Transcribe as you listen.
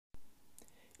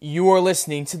You are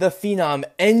listening to the Phenom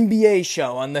NBA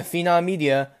show on the Phenom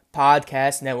Media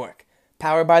Podcast Network,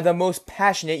 powered by the most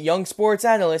passionate young sports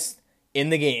analysts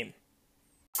in the game.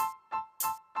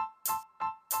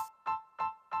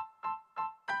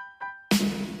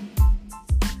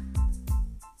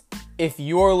 If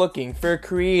you're looking for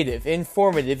creative,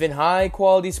 informative, and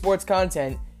high-quality sports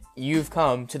content, you've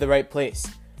come to the right place.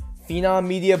 Phenom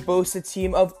Media boasts a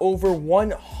team of over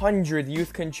 100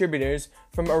 youth contributors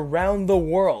from around the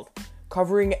world,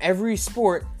 covering every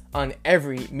sport on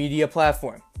every media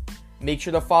platform. Make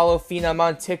sure to follow Phenom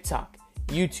on TikTok,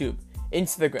 YouTube,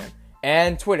 Instagram,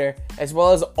 and Twitter, as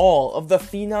well as all of the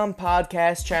Phenom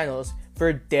podcast channels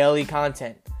for daily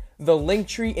content. The link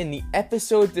tree in the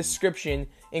episode description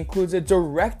includes a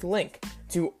direct link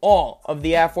to all of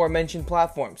the aforementioned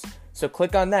platforms, so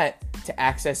click on that to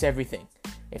access everything.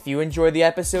 If you enjoyed the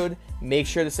episode, make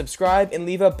sure to subscribe and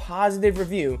leave a positive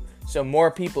review so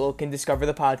more people can discover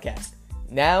the podcast.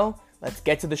 Now, let's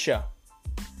get to the show.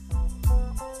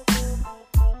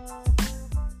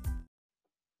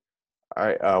 All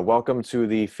right, welcome to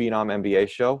the Phenom NBA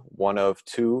show, one of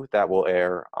two that will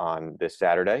air on this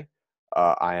Saturday.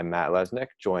 I am Matt Lesnik,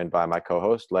 joined by my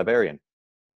co-host, Ariyan.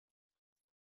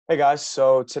 Hey guys,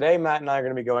 so today Matt and I are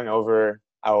going to be going over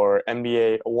our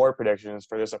NBA award predictions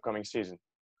for this upcoming season.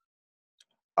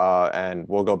 And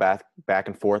we'll go back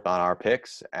and forth on our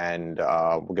picks, and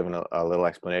we'll give a little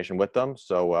explanation with them.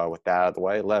 So with that out of the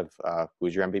way, Lev,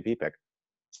 who's your MVP pick?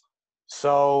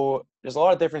 So there's a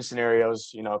lot of different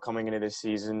scenarios, coming into this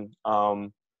season.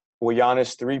 Will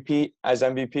Giannis three-peat as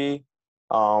MVP?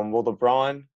 Will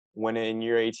LeBron win it in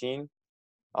year 18?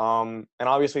 And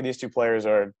obviously these two players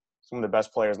are some of the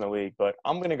best players in the league, but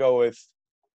I'm going to go with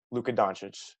Luka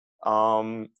Doncic.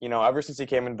 Ever since he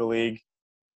came into the league,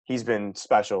 he's been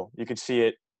special. You could see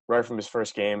it right from his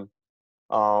first game.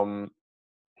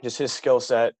 Just his skill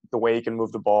set, the way he can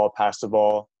move the ball, pass the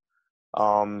ball.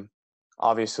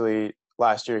 Obviously,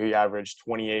 last year he averaged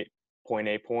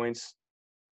 28.8 points.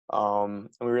 And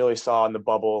we really saw in the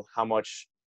bubble how much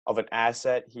of an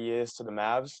asset he is to the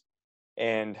Mavs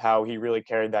and how he really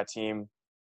carried that team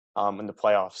in the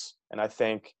playoffs. And I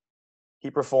think he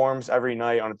performs every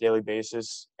night on a daily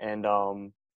basis. And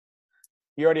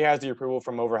he already has the approval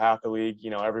from over half the league.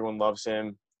 Everyone loves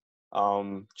him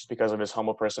just because of his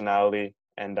humble personality,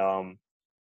 and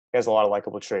he has a lot of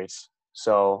likable traits.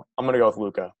 So I'm going to go with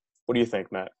Luka. What do you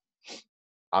think, Matt?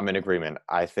 I'm in agreement.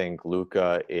 I think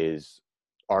Luka is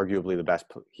arguably the best.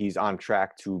 He's on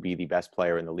track to be the best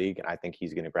player in the league, and I think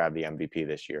he's going to grab the MVP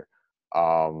this year.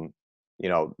 The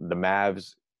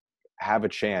Mavs have a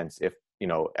chance if,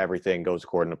 everything goes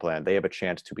according to plan. They have a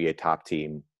chance to be a top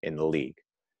team in the league.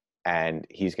 And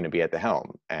he's going to be at the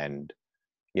helm. And,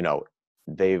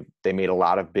 they made a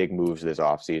lot of big moves this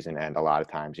offseason, and a lot of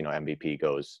times, MVP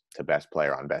goes to best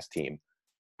player on best team.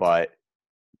 But,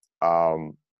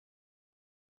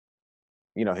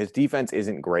 his defense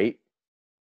isn't great,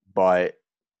 but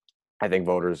I think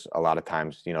voters a lot of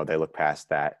times, they look past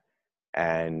that.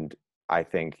 And I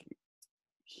think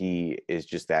he is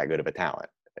just that good of a talent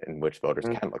in which voters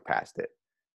can look past it.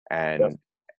 And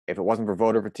if it wasn't for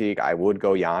voter fatigue, I would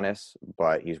go Giannis,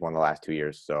 but he's won the last 2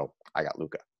 years, so I got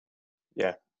Luka.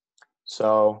 Yeah.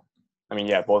 So,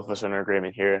 both of us are in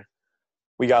agreement here.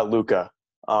 We got Luka.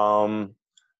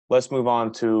 Let's move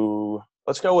on to –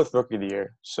 let's go with Rookie of the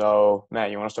Year. So,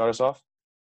 Matt, you want to start us off?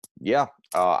 Yeah,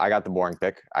 I got the boring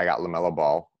pick. I got LaMelo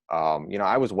Ball.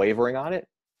 I was wavering on it,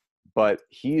 but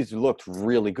he's looked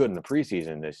really good in the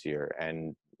preseason this year,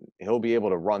 and he'll be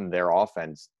able to run their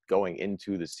offense going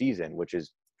into the season, which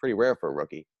is pretty rare for a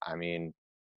rookie.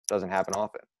 Doesn't happen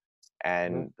often.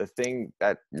 And the thing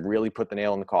that really put the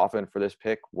nail in the coffin for this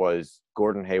pick was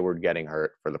Gordon Hayward getting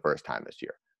hurt for the first time this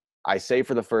year. I say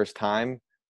for the first time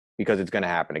because it's going to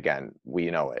happen again. We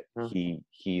know it.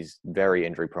 He's very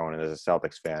injury prone, and as a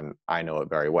Celtics fan, I know it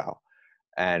very well.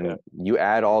 And you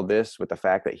add all this with the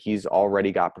fact that he's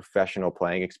already got professional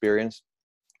playing experience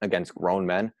against grown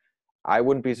men. I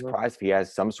wouldn't be surprised if he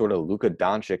has some sort of Luka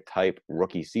Doncic type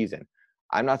rookie season.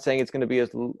 I'm not saying it's going to be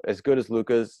as good as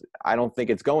Luka's. I don't think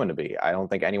it's going to be. I don't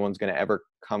think anyone's going to ever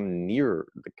come near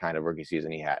the kind of rookie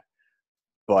season he had.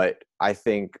 But I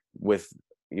think with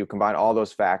you combine all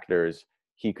those factors,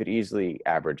 he could easily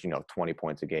average, 20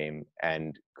 points a game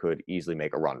and could easily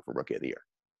make a run for Rookie of the Year.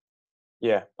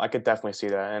 Yeah, I could definitely see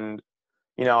that. And,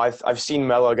 I've seen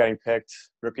Melo getting picked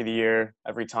Rookie of the Year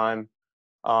every time.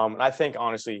 And I think,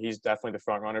 honestly, he's definitely the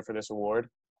front runner for this award.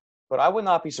 But I would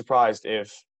not be surprised if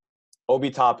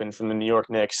Obi Toppin from the New York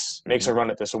Knicks makes a run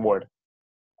at this award.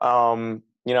 We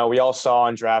all saw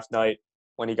on draft night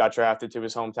when he got drafted to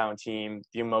his hometown team,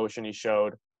 the emotion he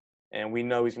showed. and we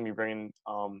know he's going to be bringing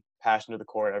passion to the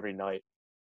court every night.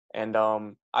 And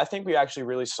I think we actually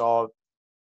really saw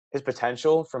his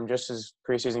potential from just his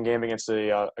preseason game against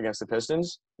the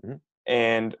Pistons. Mm-hmm.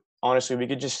 And honestly, we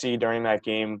could just see during that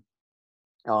game,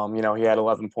 he had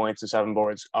 11 points and 7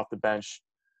 boards off the bench.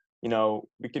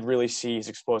 We could really see his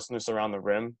explosiveness around the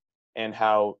rim and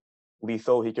how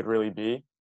lethal he could really be.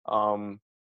 And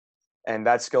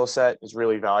that skill set is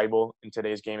really valuable in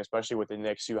today's game, especially with the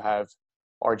Knicks who have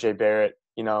R.J. Barrett,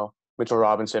 Mitchell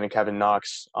Robinson, and Kevin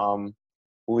Knox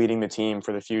leading the team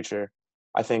for the future.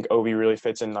 I think Obi really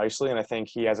fits in nicely, and I think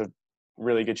he has a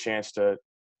really good chance to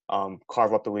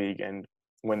carve up the league and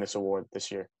win this award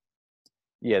this year.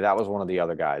 Yeah, that was one of the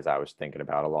other guys I was thinking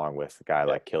about, along with a guy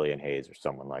like Killian Hayes or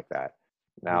someone like that.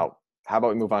 Now, how about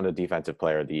we move on to Defensive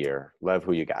Player of the Year? Lev,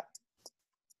 who you got?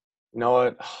 You know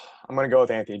what? I'm going to go with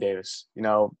Anthony Davis.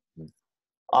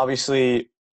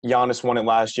 Obviously, Giannis won it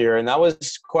last year, and that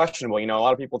was questionable. A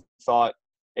lot of people thought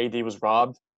AD was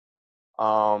robbed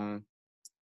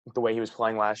the way he was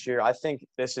playing last year. I think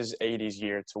this is AD's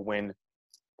year to win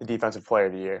the Defensive Player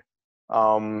of the Year.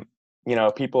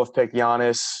 People have picked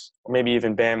Giannis, or maybe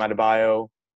even Bam Adebayo.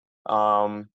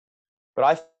 But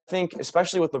I think,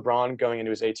 especially with LeBron going into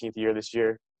his 18th year this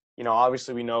year,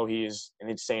 obviously we know he's an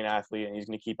insane athlete and he's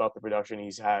going to keep up the production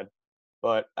he's had.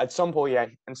 But at some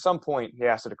point, he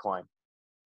has to decline.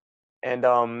 And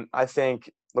I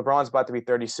think LeBron's about to be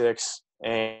 36,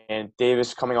 and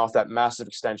Davis, coming off that massive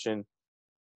extension,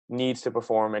 needs to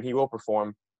perform, and he will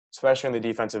perform, especially on the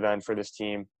defensive end for this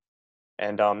team.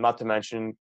 And not to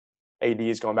mention, AD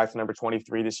is going back to number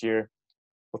 23 this year,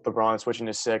 with LeBron switching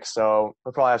to 6. So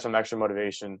he'll probably have some extra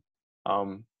motivation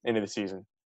into the season.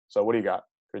 So what do you got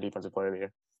for Defensive Player of the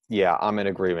Year? Yeah, I'm in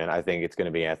agreement. I think it's going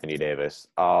to be Anthony Davis.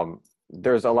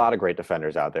 There's a lot of great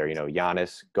defenders out there.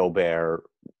 Giannis, Gobert,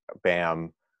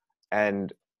 Bam,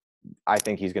 and I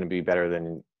think he's going to be better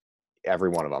than every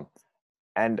one of them.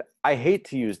 And I hate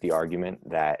to use the argument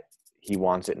that he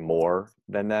wants it more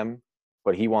than them,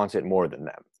 but he wants it more than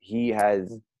them. He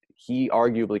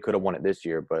arguably could have won it this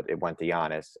year, but it went to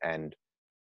Giannis, and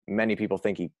many people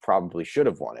think he probably should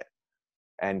have won it.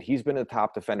 And he's been a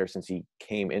top defender since he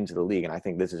came into the league, and I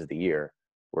think this is the year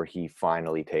where he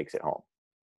finally takes it home.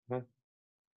 Mm-hmm.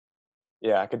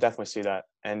 Yeah, I could definitely see that.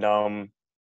 And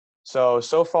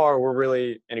so far we're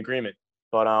really in agreement.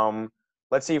 But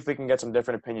let's see if we can get some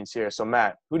different opinions here. So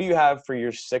Matt, who do you have for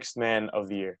your 6th man of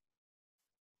the year?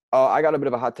 I got a bit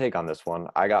of a hot take on this one.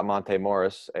 I got Monte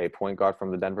Morris, a point guard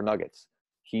from the Denver Nuggets.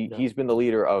 He's been the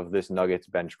leader of this Nuggets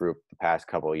bench group the past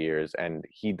couple of years, and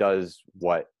he does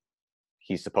what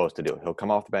he's supposed to do. He'll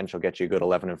come off the bench, he'll get you a good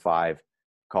 11 and 5,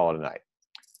 call it a night.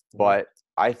 But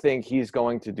I think he's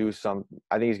going to I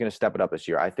think he's going to step it up this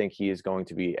year. I think he is going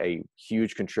to be a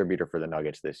huge contributor for the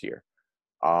Nuggets this year.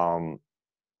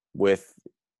 With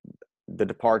the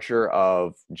departure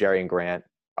of Jerry and Grant,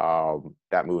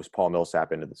 that moves Paul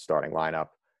Millsap into the starting lineup.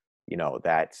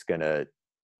 That's going to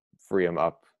free him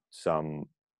up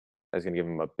that's going to give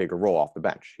him a bigger role off the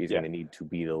bench. He's going to need to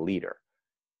be the leader.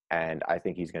 And I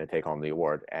think he's going to take home the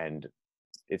award. And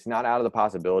it's not out of the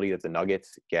possibility that the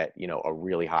Nuggets get, a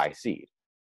really high seed.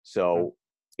 So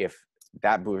if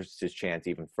that boosts his chance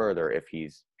even further, if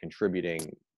he's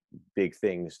contributing big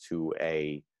things to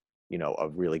a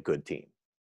really good team.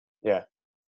 Yeah.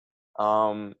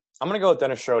 I'm going to go with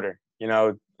Dennis Schroeder.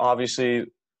 Obviously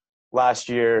last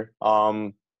year,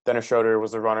 Dennis Schroeder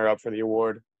was the runner-up for the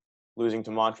award, losing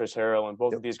to Montrezl Harrell, and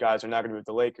both of these guys are now going to be with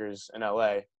the Lakers in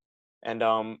LA. And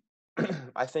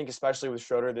I think especially with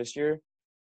Schroeder this year,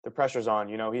 the pressure's on.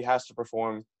 He has to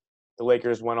perform. The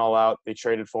Lakers went all out. They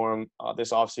traded for him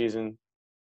this offseason.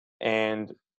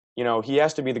 And, he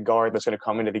has to be the guard that's going to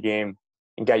come into the game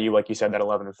and get you, like you said, that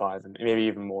 11 and 5, and maybe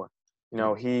even more.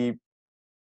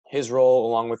 His role,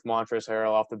 along with Montrezl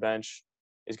Harrell off the bench,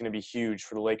 is going to be huge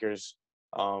for the Lakers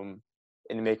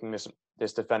in making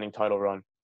this defending title run.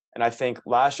 And I think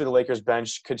last year the Lakers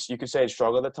bench you could say it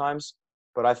struggled at times,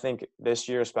 but I think this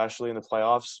year, especially in the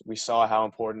playoffs, we saw how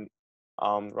important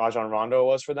Rajon Rondo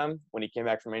was for them when he came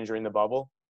back from injury in the bubble.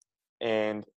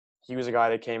 And he was a guy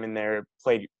that came in there,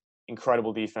 played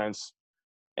incredible defense,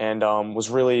 and was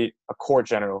really a court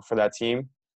general for that team.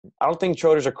 I don't think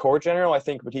Schroeder's a court general,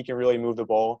 but he can really move the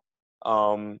ball.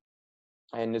 And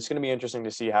it's going to be interesting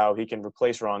to see how he can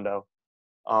replace Rondo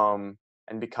and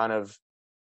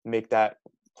make that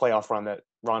playoff run that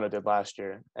Rondo did last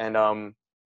year. And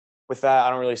with that, I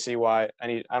don't really see I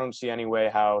don't see any way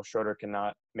how Schroeder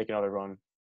cannot make another run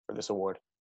for this award.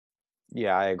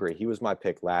 Yeah, I agree. He was my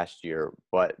pick last year,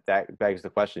 but that begs the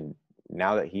question,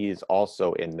 now that he is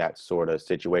also in that sort of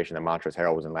situation that Montrezl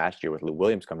Harrell was in last year with Lou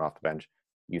Williams coming off the bench,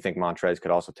 you think Montrez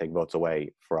could also take votes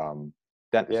away from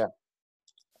Dennis? Yeah.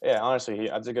 Yeah, honestly,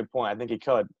 that's a good point. I think he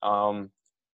could.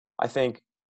 I think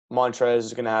Montrez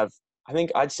is going to have – I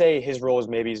think I'd say his role is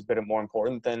maybe a bit more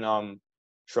important than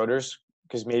Schroeder's,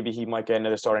 because maybe he might get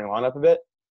into the starting lineup a bit,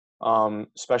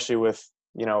 especially with,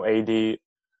 AD,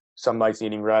 some nights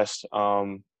needing rest,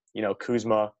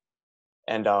 Kuzma,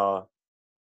 and all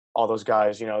those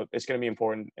guys. It's going to be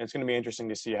important. And it's going to be interesting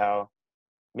to see how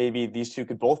maybe these two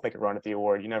could both make a run at the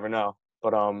award. You never know.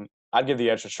 But I'd give the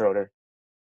edge to Schroeder.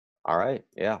 All right.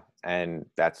 Yeah. And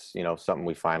that's, something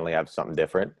we finally have something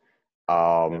different.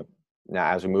 Now,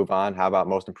 as we move on, how about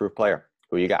most improved player?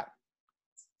 Who you got?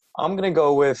 I'm going to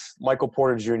go with Michael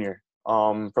Porter Jr.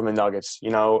 From the Nuggets.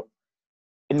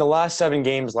 In the last 7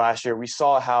 games last year, we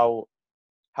saw how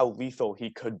lethal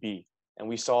he could be. And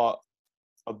we saw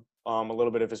a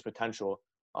little bit of his potential.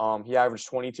 He averaged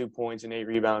 22 points and 8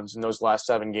 rebounds in those last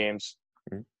 7 games.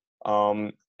 Mm-hmm.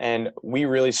 And we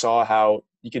really saw how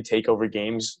he could take over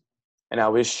games and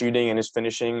how his shooting and his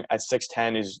finishing at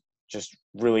 6'10" is just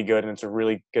really good, and it's a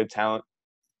really good talent.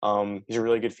 He's a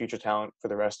really good future talent for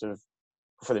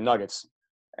the Nuggets.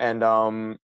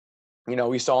 And,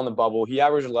 we saw in the bubble, he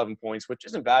averaged 11 points, which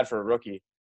isn't bad for a rookie.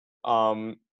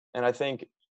 And I think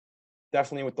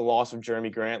definitely with the loss of Jeremy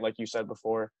Grant, like you said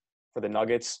before, for the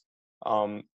Nuggets,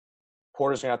 Porter's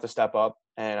going to have to step up.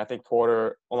 And I think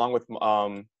Porter, along with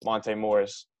Monte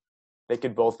Morris, they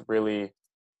could both really,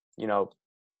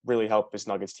 really help this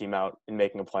Nuggets team out in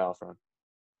making a playoff run.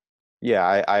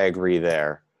 Yeah, I agree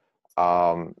there.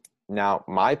 Now,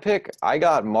 my pick, I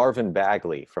got Marvin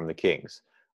Bagley from the Kings.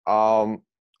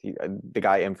 The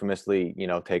guy infamously,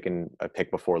 taking a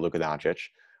pick before Luka Doncic.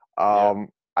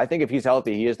 I think if he's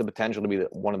healthy, he has the potential to be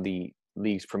one of the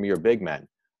league's premier big men.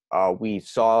 We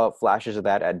saw flashes of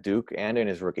that at Duke and in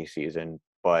his rookie season,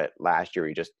 but last year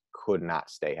he just could not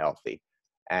stay healthy.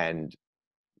 And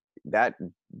that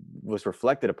was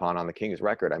reflected upon on the Kings'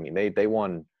 record. I mean, they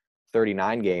won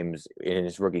 39 games in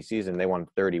his rookie season. They won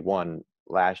 31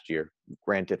 last year,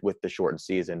 granted with the shortened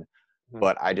season. Mm-hmm.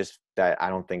 But I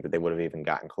don't think that they would have even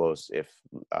gotten close if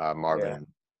Marvin,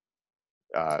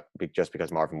 just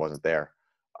because Marvin wasn't there.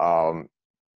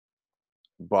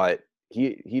 But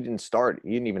he didn't start.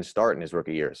 He didn't even start in his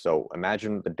rookie year. So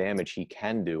imagine the damage he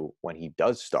can do when he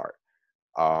does start.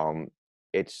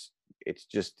 It's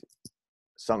just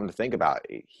something to think about.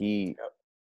 He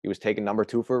was taken number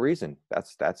 2 for a reason.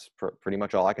 That's pretty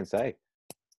much all I can say.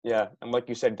 Yeah, and like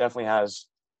you said, definitely has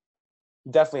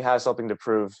something to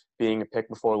prove, being a pick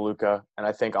before Luka. And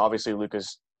I think obviously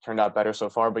Luka's turned out better so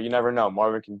far, but you never know.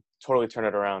 Marvin can totally turn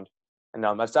it around. And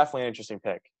that's definitely an interesting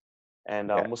pick. And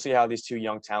we'll see how these two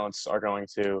young talents are going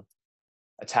to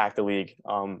attack the league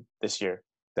this year.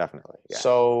 Definitely. Yeah.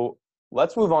 So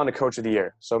let's move on to Coach of the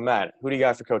Year. So Matt, who do you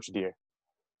got for Coach of the Year?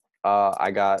 I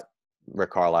got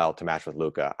Rick Carlisle to match with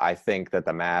Luka. I think that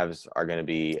the Mavs are going to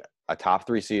be a top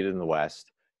 3 seed in the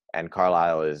West, and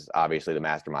Carlisle is obviously the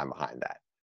mastermind behind that.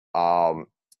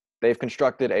 They've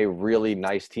constructed a really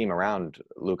nice team around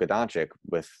Luka Doncic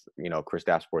with,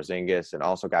 Kristaps Porzingis and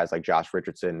also guys like Josh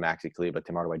Richardson, Maxi Kleber,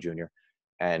 Tim Hardaway Jr.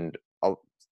 And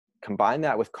combine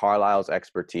that with Carlisle's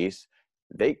expertise,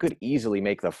 they could easily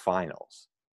make the finals.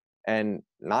 And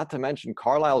not to mention,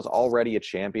 Carlisle's already a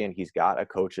champion. He's got a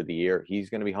Coach of the Year.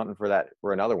 He's going to be hunting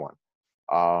for another one.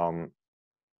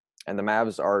 And the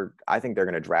Mavs I think they're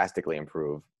going to drastically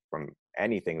improve from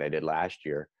anything they did last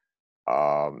year.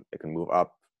 They can move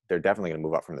up. They're definitely going to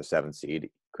move up from the 7th seed.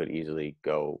 Could easily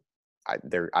go. I think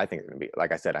they're going to be,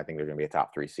 like I said, I think they're going to be a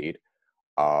top 3 seed.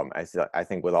 I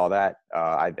think with all that,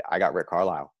 I got Rick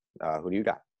Carlisle. Who do you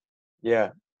got? Yeah.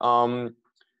 I'm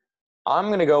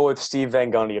going to go with Steve Van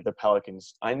Gundy of the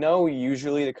Pelicans. I know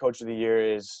usually the Coach of the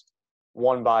Year is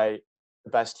won by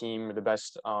the best team or the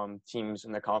best teams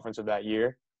in the conference of that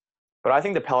year. But I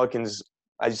think the Pelicans,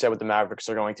 as you said with the Mavericks,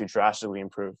 are going to drastically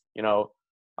improve.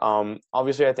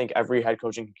 Obviously, I think every head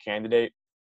coaching candidate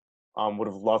would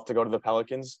have loved to go to the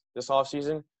Pelicans this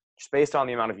offseason, just based on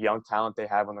the amount of young talent they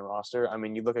have on the roster. I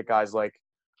mean, you look at guys like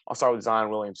 – I'll start with Zion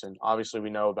Williamson. Obviously, we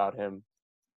know about him.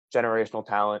 Generational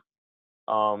talent.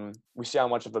 We see how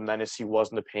much of a menace he was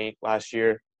in the paint last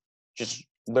year, just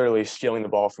literally stealing the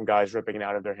ball from guys, ripping it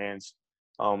out of their hands.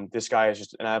 This guy is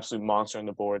just an absolute monster on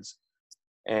the boards.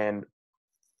 And,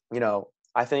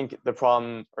 I think the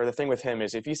problem or the thing with him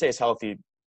is if he stays healthy,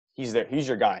 he's there. He's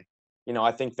your guy.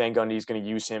 I think Van Gundy is going to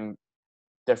use him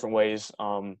different ways.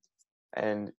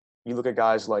 And you look at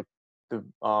guys like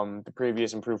the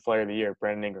previous improved player of the year,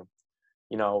 Brandon Ingram.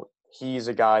 He's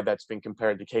a guy that's been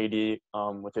compared to KD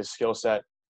with his skill set.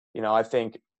 I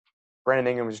think Brandon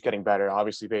Ingram is just getting better,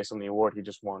 obviously based on the award he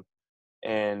just won.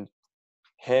 And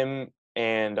him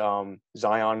and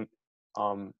Zion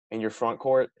in your front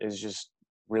court is just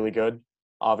really good.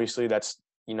 Obviously, that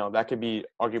could be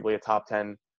arguably a top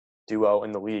 10 duo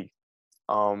in the league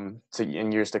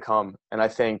in years to come. And I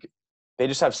think they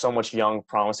just have so much young,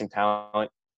 promising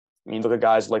talent. I mean, look at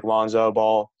guys like Lonzo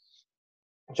Ball,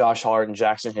 Josh Hart, and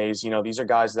Jackson Hayes. These are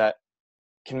guys that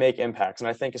can make impacts. And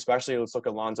I think especially let's look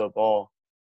at Lonzo Ball.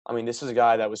 I mean, this is a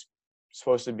guy that was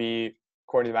supposed to be,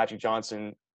 according to Magic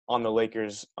Johnson, on the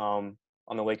Lakers.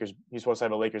 He's supposed to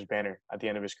have a Lakers banner at the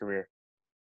end of his career,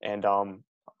 and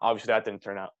obviously that didn't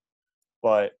turn out.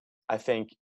 But I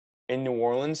think in New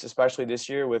Orleans, especially this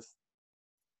year, with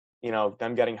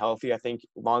them getting healthy, I think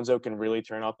Lonzo can really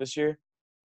turn up this year.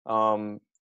 Then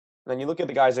you look at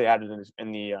the guys they added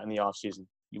in the offseason.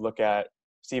 You look at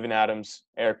Steven Adams,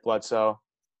 Eric Bledsoe,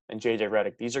 and JJ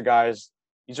Redick. These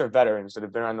are veterans that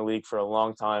have been around the league for a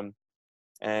long time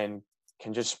and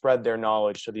can just spread their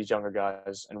knowledge to these younger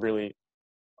guys. And really,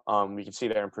 we can see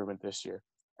their improvement this year.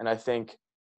 And I think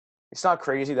it's not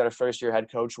crazy that a first-year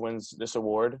head coach wins this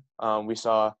award. We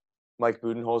saw Mike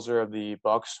Budenholzer of the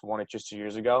Bucks won it just 2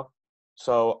 years ago.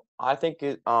 So I think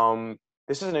this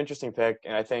is an interesting pick,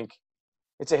 and I think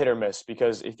it's a hit or miss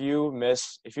because if you're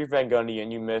Van Gundy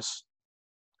and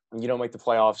you don't make the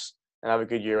playoffs and have a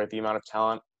good year with the amount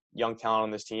of young talent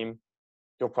on this team,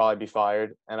 you'll probably be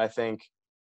fired.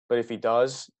 But if he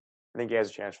does, I think he has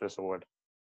a chance for this award.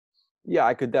 Yeah,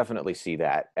 I could definitely see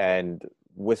that. And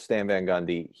with Stan Van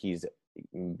Gundy, he's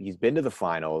been to the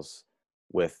finals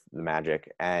with the Magic,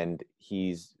 and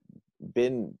he's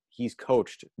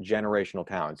coached generational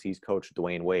talents. He's coached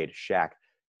Dwayne Wade, Shaq.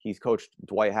 He's coached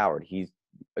Dwight Howard.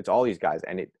 It's all these guys,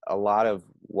 and a lot of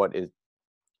what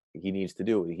he needs to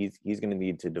do. He's going to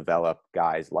need to develop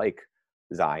guys like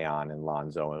Zion and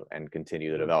Lonzo and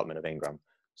continue the development of Ingram.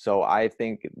 So I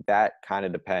think that kind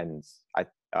of depends.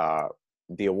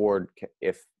 The award,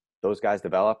 if those guys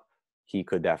develop, he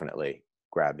could definitely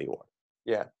grab the award.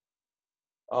 Yeah.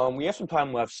 We have some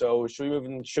time left, so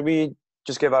should we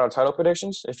just give out our title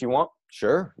predictions if you want?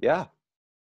 Sure. Yeah.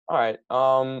 All right.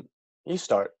 You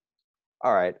start.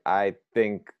 All right. I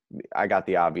think I got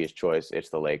the obvious choice. It's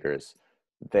the Lakers.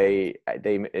 They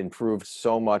improved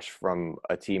so much from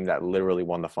a team that literally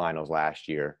won the finals last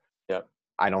year. Yep.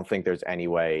 I don't think there's any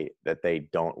way that they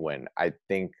don't win. I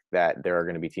think that there are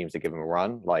going to be teams that give them a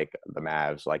run, like the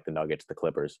Mavs, like the Nuggets, the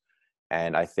Clippers.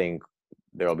 And I think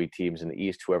there'll be teams in the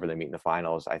East, whoever they meet in the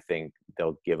finals, I think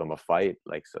they'll give them a fight,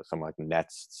 like someone like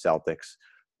Nets, Celtics.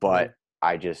 But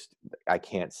I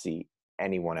can't see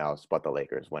anyone else but the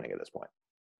Lakers winning at this point.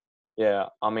 Yeah,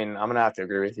 I mean, I'm going to have to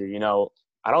agree with you.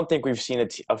 I don't think we've seen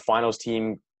a finals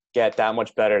team get that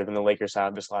much better than the Lakers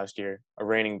have this last year, a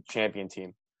reigning champion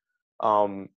team.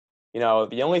 The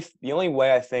only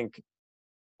way I think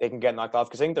they can get knocked off,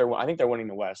 because I think they're winning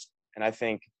the West, and I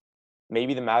think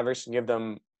maybe the Mavericks can give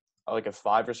them like a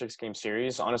 5 or 6 game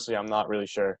series. Honestly, I'm not really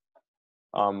sure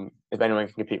if anyone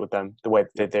can compete with them the way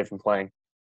that they've been playing.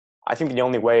 I think the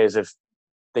only way is if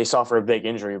they suffer a big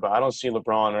injury, but I don't see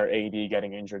LeBron or AD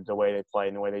getting injured the way they play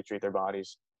and the way they treat their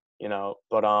bodies.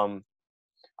 But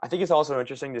I think it's also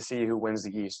interesting to see who wins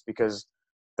the East, because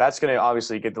that's going to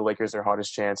obviously give the Lakers their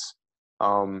hardest chance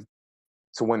to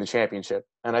win the championship.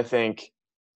 And I think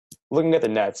looking at the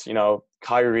Nets,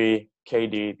 Kyrie,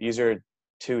 KD, these are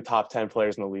 2 top 10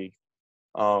 players in the league.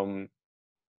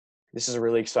 This is a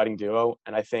really exciting duo,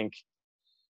 and I think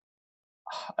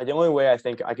the only way I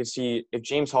think I could see if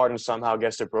James Harden somehow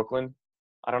gets to Brooklyn,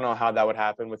 I don't know how that would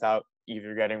happen without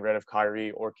either getting rid of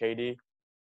Kyrie or KD,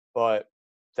 but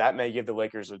that may give the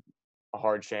Lakers a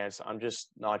hard chance. I'm just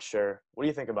not sure. What do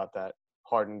you think about that?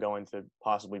 Harden going to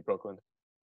possibly Brooklyn?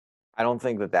 I don't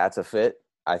think that that's a fit.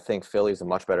 I think Philly's a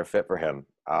much better fit for him.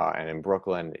 And in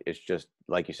Brooklyn, it's just,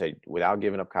 like you said, without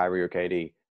giving up Kyrie or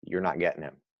KD, you're not getting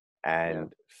him.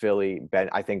 And Philly,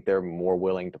 I think they're more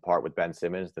willing to part with Ben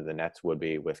Simmons than the Nets would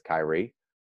be with Kyrie.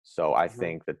 So I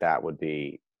think that would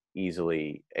be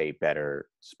easily a better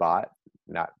spot,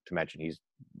 not to mention he's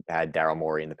had Daryl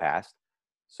Morey in the past.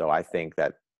 So I think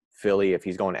that Philly, if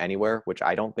he's going anywhere, which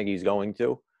I don't think he's going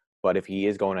to, but if he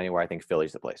is going anywhere, I think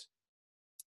Philly's the place.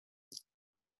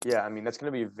 Yeah, I mean, that's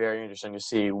going to be very interesting to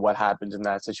see what happens in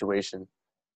that situation.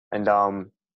 And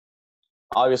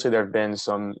obviously there have been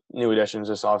some new additions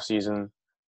this offseason,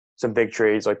 some big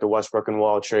trades like the Westbrook and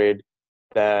Wall trade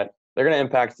that they're going to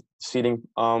impact seeding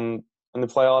in the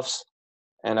playoffs.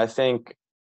 And I think,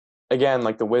 again,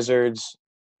 like the Wizards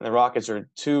and the Rockets are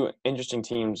 2 interesting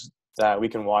teams that we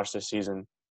can watch this season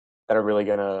that are really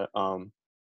going to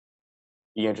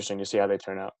be interesting to see how they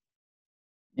turn out.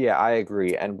 Yeah, I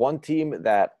agree. And one team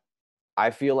that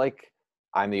I feel like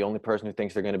I'm the only person who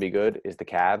thinks they're going to be good is the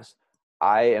Cavs.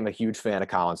 I am a huge fan of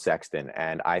Colin Sexton,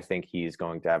 and I think he's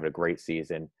going to have a great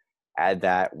season. Add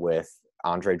that with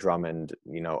Andre Drummond,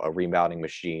 a rebounding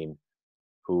machine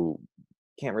who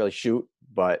can't really shoot,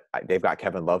 but they've got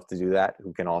Kevin Love to do that,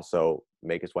 who can also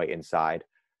make his way inside.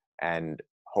 And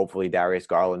hopefully Darius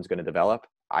Garland's going to develop.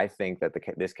 I think that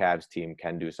this Cavs team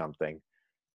can do something.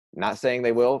 Not saying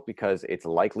they will, because it's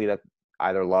likely that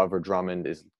either Love or Drummond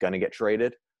is going to get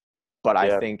traded. But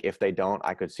I think if they don't,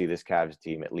 I could see this Cavs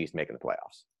team at least making the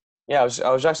playoffs. Yeah,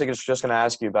 I was actually just going to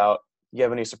ask you about, do you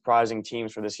have any surprising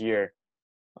teams for this year?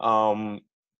 And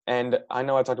I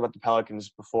know I talked about the Pelicans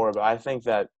before, but I think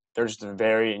that they're just a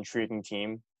very intriguing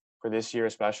team for this year,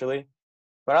 especially.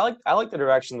 But I like the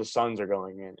direction the Suns are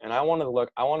going in, and I'm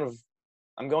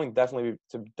going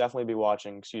definitely be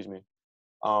watching. Excuse me,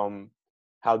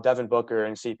 how Devin Booker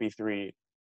and CP3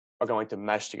 are going to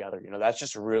mesh together. That's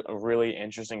just a really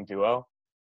interesting duo,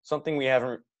 something we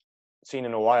haven't seen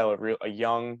in a while. A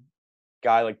young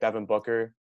guy like Devin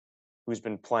Booker, who's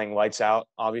been playing lights out,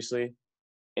 obviously,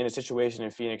 in a situation in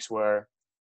Phoenix where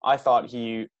I thought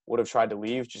he would have tried to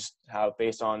leave, just how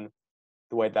based on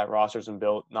the way that roster's been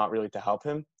built, not really to help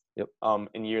him. Yep.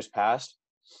 In years past.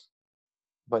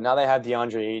 But now they have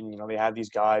DeAndre Ayton. They have these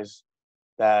guys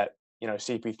that,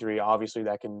 CP3, obviously,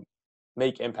 that can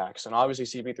make impacts. And obviously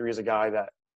CP3 is a guy that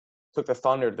took the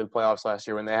Thunder to the playoffs last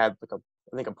year when they had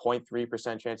I think a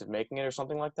 0.3% chance of making it or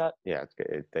something like that. Yeah, it's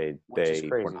good. They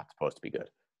were not supposed to be good.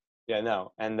 Yeah,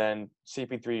 no. And then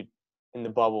CP3 in the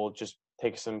bubble just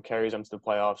takes some carries them to the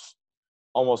playoffs,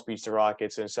 almost beats the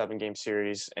Rockets in a 7-game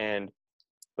series.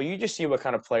 But you just see what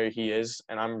kind of player he is,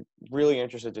 and I'm really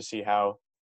interested to see how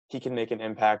he can make an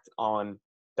impact on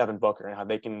Devin Booker and how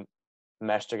they can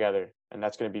mesh together, and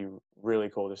that's going to be really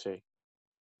cool to see.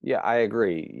 Yeah, I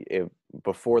agree.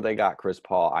 Before they got Chris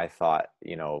Paul, I thought,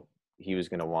 he was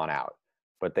going to want out.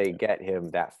 But they get him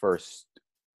that first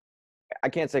 – I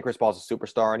can't say Chris Paul's a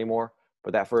superstar anymore,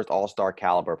 but that first all-star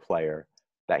caliber player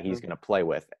that he's going to play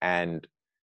with. And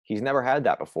he's never had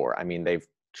that before. I mean, they've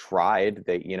tried.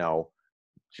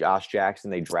 Josh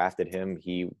Jackson, they drafted him.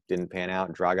 He didn't pan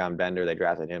out. Dragan Bender, they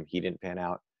drafted him. He didn't pan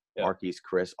out. Yeah. Marquise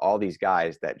Chris, all these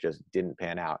guys that just didn't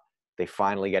pan out. They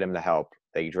finally get him the help.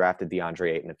 They drafted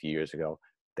DeAndre Ayton a few years ago.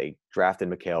 They drafted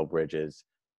Mikal Bridges.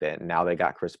 Now they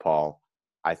got Chris Paul.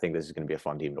 I think this is going to be a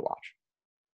fun team to watch.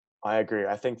 I agree.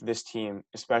 I think this team,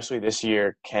 especially this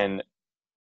year, can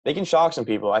shock some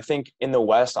people. I think in the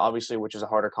West, obviously, which is a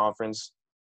harder conference,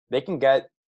 they can get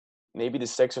maybe the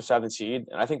 6th or 7th seed,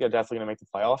 and I think they're definitely going to make the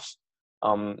playoffs.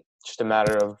 Just a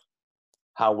matter of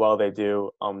how well they do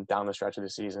down the stretch of the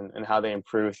season and how they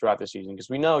improve throughout the season. Because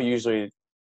we know usually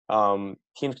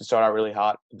teams can start out really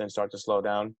hot, but then start to slow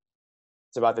down.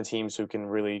 It's about the teams who can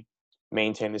really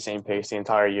maintain the same pace the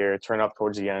entire year, turn up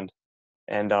towards the end.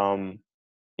 And,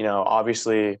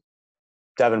 obviously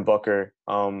Devin Booker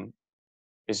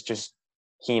is just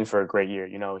keen for a great year.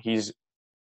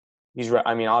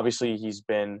 Obviously he's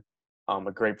been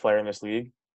a great player in this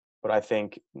league, but I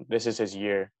think this is his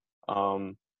year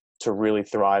to really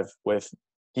thrive with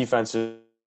defenses.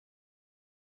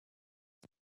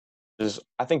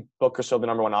 I think Booker's still the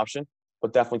number one option,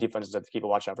 but definitely defenses have to keep a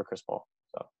watch out for Chris Paul.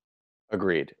 So,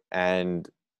 agreed. And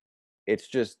it's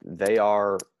just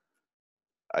they're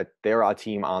a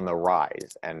team on the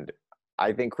rise, and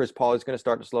I think Chris Paul is going to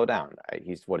start to slow down.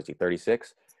 He's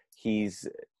 36? He's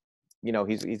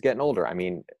getting older. I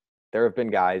mean, there have been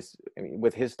guys,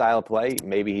 with his style of play,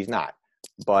 maybe he's not.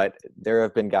 But there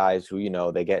have been guys who,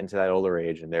 they get into that older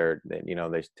age and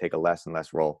they take a less and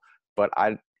less role. But I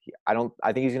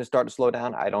think he's going to start to slow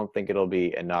down. I don't think it'll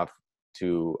be enough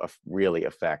to really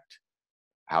affect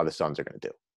how the Suns are going to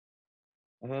do.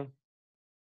 Mm-hmm.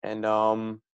 And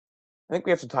I think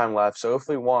we have some time left. So if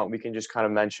we want, we can just kind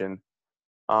of mention,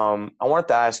 I wanted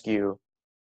to ask you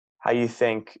how you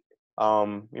think,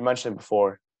 you mentioned it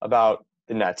before, about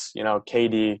the Nets,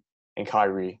 KD and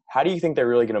Kyrie. How do you think they're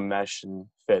really going to mesh and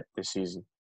fit this season?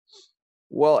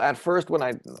 Well, at first,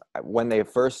 when they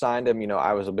first signed him,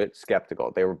 I was a bit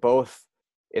skeptical. They were both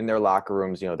in their locker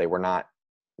rooms. They were not,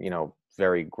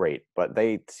 very great, but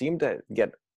they seem to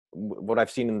get what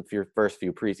I've seen in the first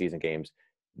few preseason games.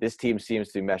 This team seems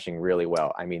to be meshing really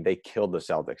well. I mean, they killed the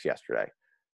Celtics yesterday,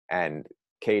 and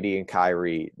KD and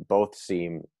Kyrie both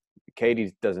seem.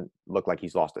 KD doesn't look like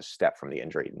he's lost a step from the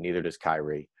injury. Neither does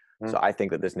Kyrie. So I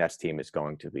think that this Nets team is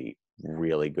going to be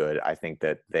really good. I think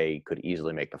that they could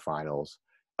easily make the finals,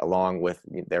 along with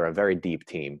they're a very deep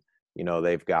team.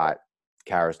 They've got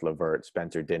Karis LeVert,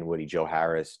 Spencer Dinwiddie, Joe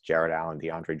Harris, Jared Allen,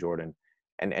 DeAndre Jordan,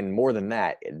 and more than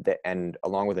that, and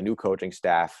along with a new coaching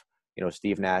staff,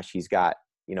 Steve Nash, he's got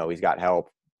he's got help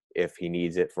if he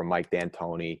needs it from Mike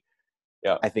D'Antoni.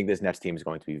 Yeah. I think this Nets team is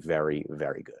going to be very,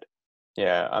 very good.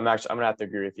 Yeah, I'm gonna have to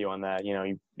agree with you on that.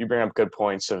 You bring up good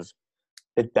points of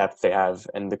the depth they have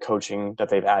and the coaching that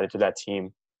they've added to that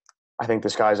team. I think the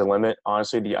sky's the limit.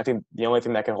 Honestly, I think the only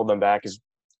thing that can hold them back is,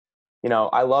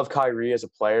 I love Kyrie as a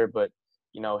player, but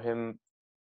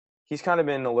he's kind of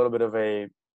been a little bit of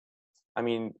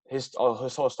his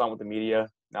whole stunt with the media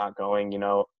not going.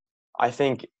 I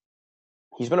think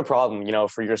he's been a problem.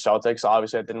 For your Celtics,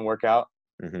 obviously that didn't work out.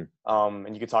 Mm-hmm.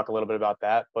 And you could talk a little bit about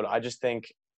that, but I just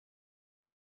think,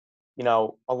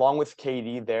 along with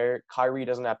KD there, Kyrie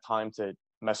doesn't have time to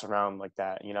mess around like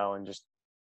that, and just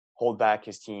hold back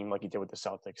his team like he did with the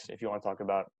Celtics. If you want to talk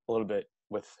about a little bit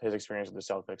with his experience with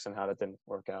the Celtics and how that didn't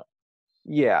work out.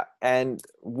 Yeah, and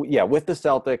with the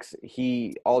Celtics,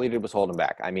 all he did was hold him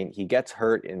back. I mean, he gets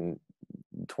hurt in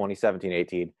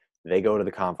 2017-18. They go to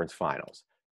the conference finals.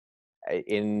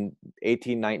 In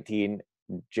 18-19,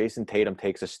 Jason Tatum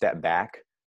takes a step back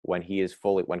when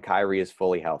Kyrie is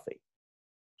fully healthy.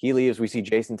 He leaves. We see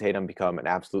Jason Tatum become an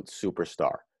absolute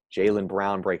superstar. Jaylen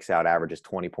Brown breaks out, averages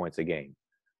 20 points a game.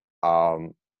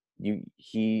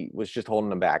 He was just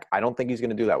holding him back. I don't think he's going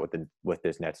to do that with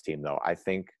this Nets team, though. I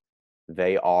think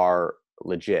they are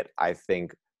legit. I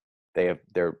think they're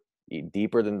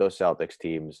deeper than those Celtics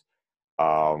teams,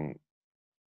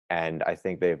 and I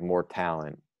think they have more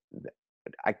talent.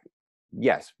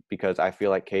 Yes, because I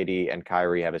feel like KD and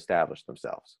Kyrie have established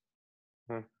themselves.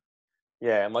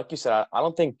 Yeah, and like you said, I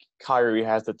don't think Kyrie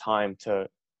has the time to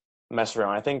mess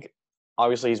around. I think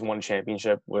obviously he's won a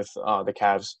championship with the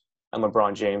Cavs and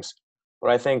LeBron James,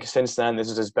 but I think since then this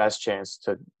is his best chance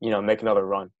to make another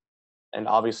run. And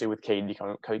obviously with KD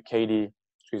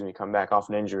come back off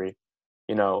an injury,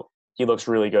 he looks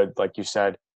really good, like you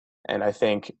said. And I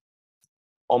think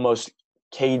almost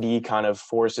KD kind of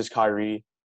forces Kyrie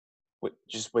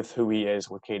with who he is,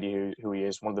 with KD who he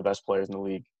is, one of the best players in the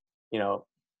league.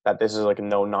 That this is like a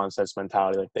no nonsense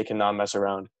mentality. Like they cannot mess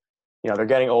around. They're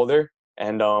getting older,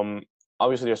 and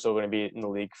obviously they're still going to be in the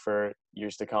league for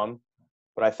years to come.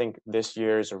 But I think this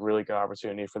year is a really good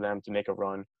opportunity for them to make a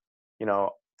run,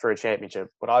 for a championship.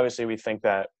 But obviously we think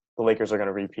that the Lakers are going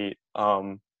to repeat.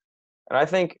 And I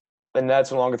think the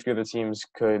Nets, along with a few other teams,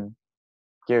 could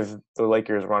give the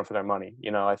Lakers a run for their money.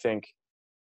 You look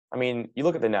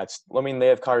at the Nets. They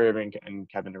have Kyrie Irving and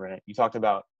Kevin Durant. You talked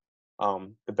about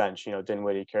the bench,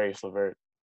 Dinwiddie, Caris LeVert,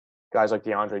 guys like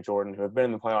DeAndre Jordan, who have been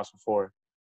in the playoffs before.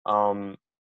 A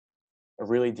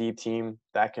really deep team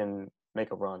that can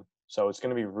make a run. So it's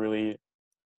going to be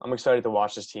I'm excited to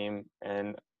watch this team,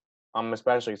 and I'm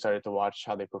especially excited to watch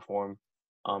how they perform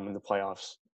in the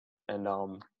playoffs and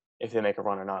if they make a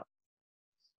run or not.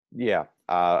 Yeah,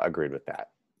 agreed with that.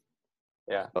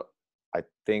 Yeah. So I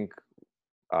think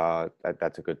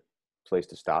that's a good place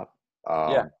to stop.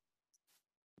 Yeah.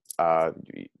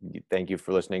 Thank you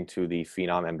for listening to the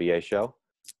Phenom NBA show.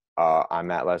 I'm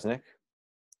Matt Lesnik.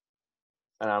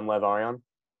 And I'm Lev Ariyan.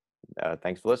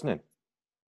 Thanks for listening.